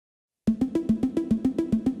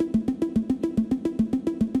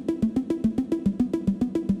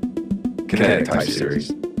Kinetic type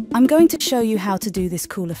series. I'm going to show you how to do this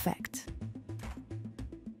cool effect.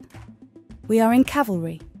 We are in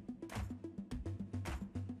Cavalry.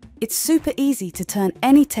 It's super easy to turn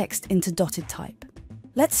any text into dotted type.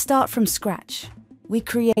 Let's start from scratch. We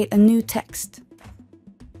create a new text.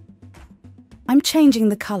 I'm changing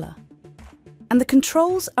the color, and the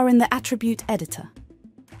controls are in the attribute editor.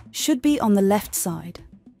 Should be on the left side.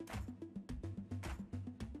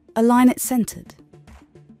 Align it centered.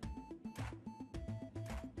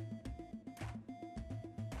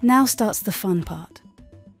 Now starts the fun part.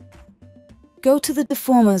 Go to the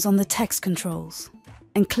Deformers on the text controls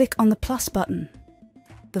and click on the plus button.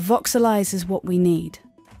 The Voxelize is what we need.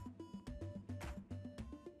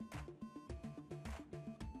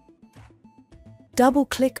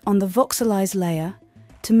 Double-click on the Voxelize layer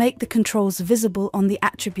to make the controls visible on the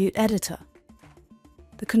attribute editor.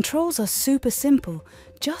 The controls are super simple,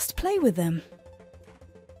 just play with them.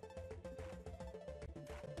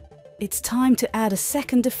 It's time to add a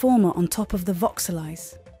second deformer on top of the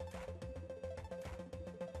Voxelize.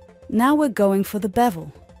 Now we're going for the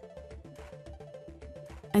bevel.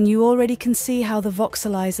 And you already can see how the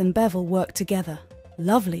Voxelize and bevel work together.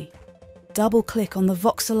 Lovely. Double-click on the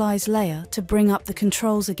Voxelize layer to bring up the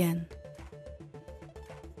controls again.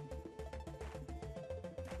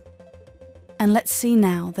 And let's see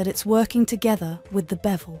now that it's working together with the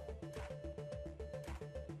bevel.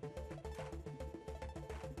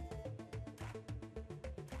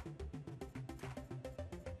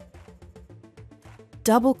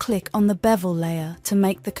 Double-click on the bevel layer to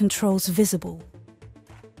make the controls visible.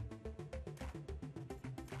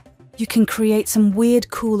 You can create some weird,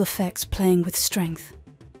 cool effects playing with strength.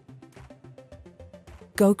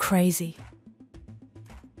 Go crazy.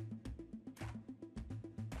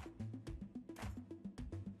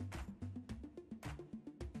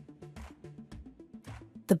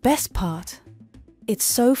 The best part, it's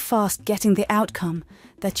so fast getting the outcome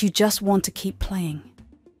that you just want to keep playing.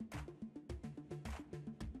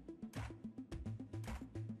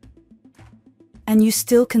 And you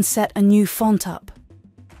still can set a new font up.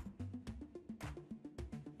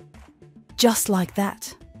 Just like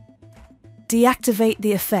that. Deactivate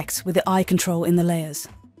the effects with the eye control in the layers.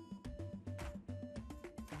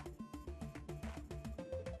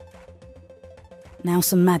 Now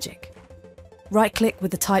some magic. Right-click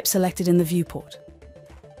with the type selected in the viewport.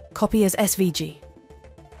 Copy as SVG.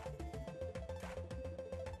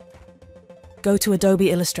 Go to Adobe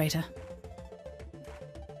Illustrator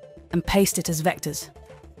and paste it as vectors.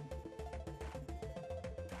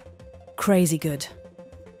 Crazy good.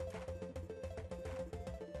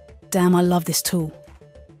 Damn, I love this tool.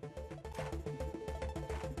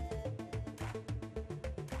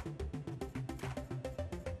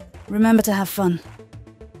 Remember to have fun.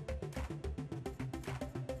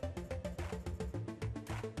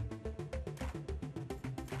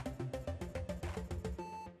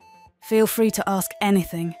 Feel free to ask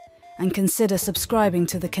anything, and consider subscribing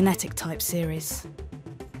to the Kinetic type series.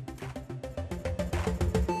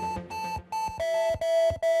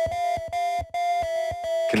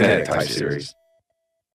 Kinetic type series.